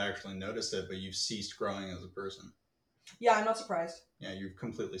think you've actually noticed it, but you've ceased growing as a person. Yeah, I'm not surprised. Yeah, you've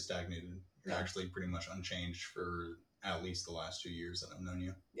completely stagnated. You're actually pretty much unchanged for at least the last 2 years that I've known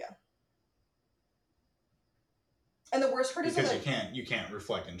you. Yeah. And the worst part is because you can't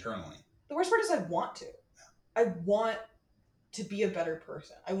reflect internally. The worst part is I want to. I want to be a better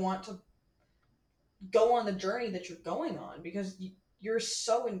person. I want to go on the journey that you're going on because you're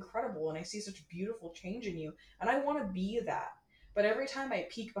so incredible and I see such beautiful change in you and I want to be that. But every time I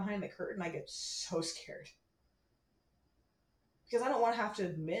peek behind the curtain, I get so scared. Because I don't want to have to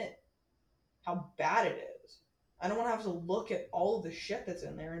admit how bad it is. I don't want to have to look at all of the shit that's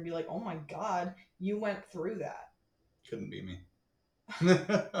in there and be like, oh my God, you went through that. Couldn't be me.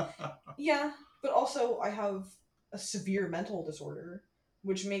 Yeah, but also I have a severe mental disorder,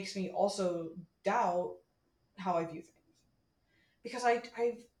 which makes me also doubt how I view things. Because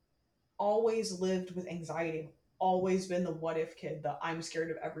I've always lived with anxiety, always been the what if kid, the I'm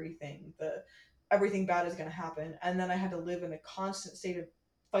scared of everything, the everything bad is going to happen. And then I had to live in a constant state of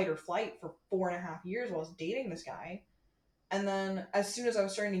fight or flight for 4.5 years while I was dating this guy. And then as soon as I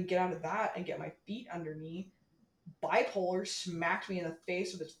was starting to get out of that and get my feet under me, bipolar smacked me in the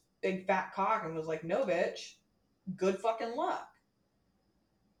face with its big fat cock and was like, no, bitch, good fucking luck.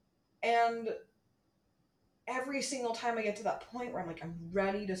 And every single time I get to that point where I'm like, I'm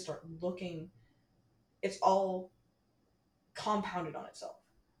ready to start looking, it's all compounded on itself.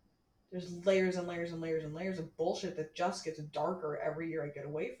 There's layers and layers and layers and layers of bullshit that just gets darker every year I get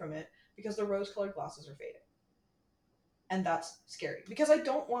away from it because the rose-colored glasses are fading. And that's scary because I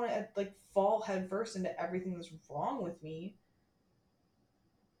don't want to like fall headfirst into everything that's wrong with me,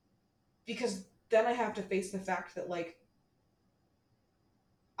 because then I have to face the fact that, like,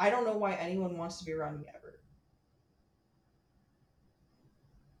 I don't know why anyone wants to be around me ever.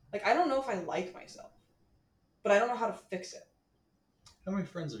 Like, I don't know if I like myself, but I don't know how to fix it. How many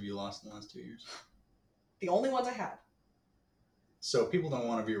friends have you lost in the last 2 years? The only ones I had. So people don't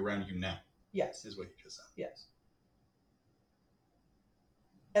want to be around you now. Yes. Is what you just said. Yes.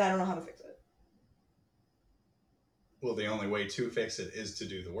 And I don't know how to fix it. Well, the only way to fix it is to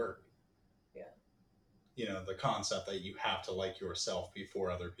do the work. Yeah. You know, the concept that you have to like yourself before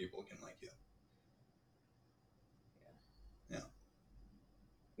other people can like you. Yeah.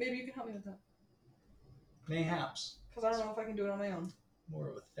 Maybe you can help me with that. Mayhaps. Because I don't know if I can do it on my own.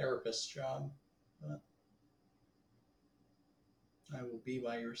 More of a therapist's job. But I will be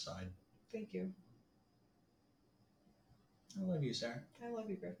by your side. Thank you. I love you, Sarah. I love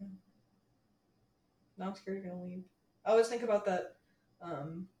you, Griffin. Now I'm scared you're going to leave. I always think about that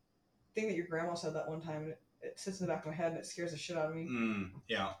thing that your grandma said that one time. And it sits in the back of my head and it scares the shit out of me.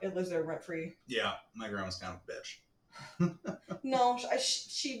 Yeah. It lives there rent free. Yeah, my grandma's kind of a bitch. No,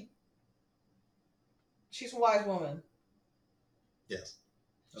 she's a wise woman. Yes.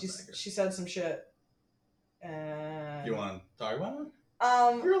 She said some shit. And you want to talk about it?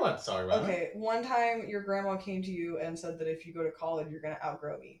 You're allowed to talk about it. Okay, one time your grandma came to you and said that if you go to college, you're going to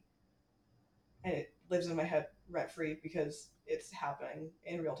outgrow me. And it lives in my head rent free because it's happening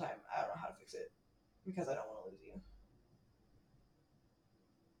in real time. I don't know how to fix it because I don't want to lose you.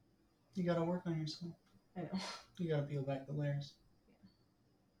 You got to work on yourself. I know. You got to peel back the layers. Yeah.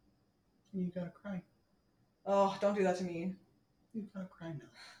 And you got to cry. Oh, don't do that to me. You got to cry now.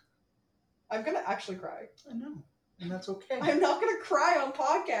 I'm going to actually cry. I know. And that's okay. I'm not going to cry on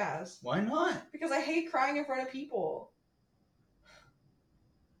podcasts. Why not? Because I hate crying in front of people.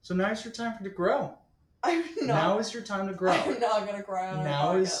 So now's your time to grow. I'm not. Now is your time to grow. I'm not going to cry on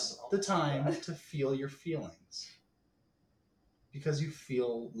Now a podcast. is the time to feel your feelings. Because you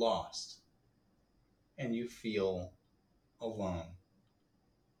feel lost. And you feel alone.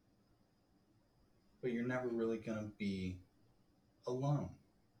 but you're never really going to be alone,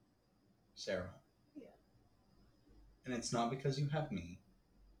 Sarah. Yeah. And it's not because you have me.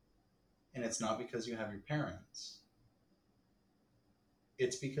 And it's not because you have your parents.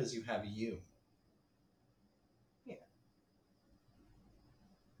 It's because you have you. Yeah.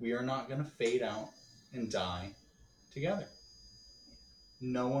 We are not going to fade out and die together.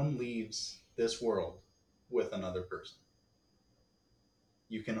 No one leaves this world with another person.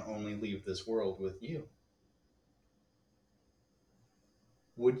 You can only leave this world with you.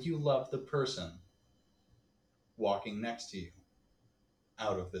 Would you love the person walking next to you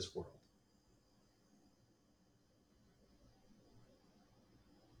out of this world?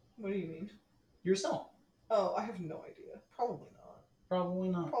 What do you mean? Yourself. Oh, I have no idea. Probably not. Probably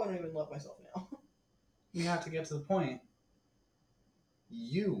not. Probably don't even love myself now. We have to get to the point.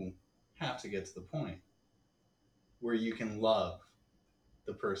 You have to get to the point where you can love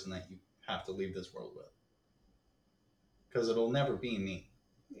the person that you have to leave this world with. Because it'll never be me.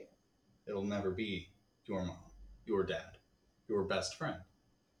 Yeah. It'll never be your mom, your dad, your best friend.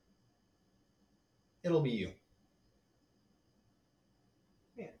 It'll be you.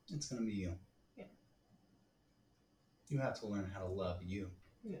 Yeah. It's going to be you. Yeah. You have to learn how to love you.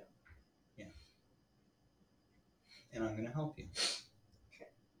 Yeah. Yeah. And I'm going to help you.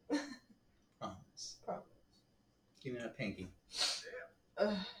 Okay. Promise. Promise. Give me that pinky.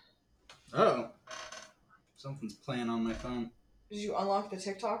 Uh, Uh-oh. Something's playing on my phone. Did you unlock the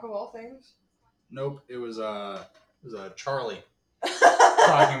TikTok of all things? Nope. It was Charlie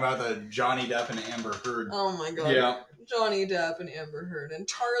talking about the Johnny Depp and Amber Heard. Oh my god. Yeah. Johnny Depp and Amber Heard. And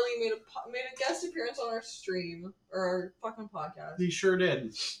Charlie made a guest appearance on our stream. Or our fucking podcast. He sure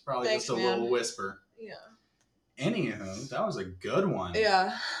did. Probably Thanks, just a man. little whisper. Yeah. Anywho, that was a good one.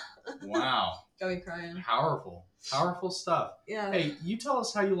 Yeah. Wow. Got me crying. Powerful. Powerful stuff. Yeah. Hey, you tell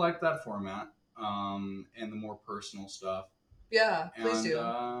us how you like that format. And the more personal stuff. Yeah, please And,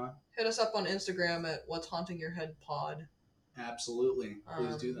 do. Hit us up on Instagram at What's Haunting Your Head Pod. Absolutely.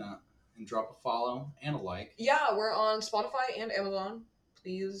 Please do that. And drop a follow and a like. Yeah, we're on Spotify and Amazon.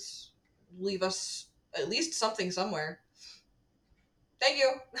 Please leave us at least something somewhere. Thank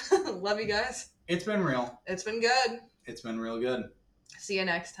you. Love you guys. It's been real. It's been good. It's been real good. See you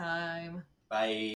next time. Bye.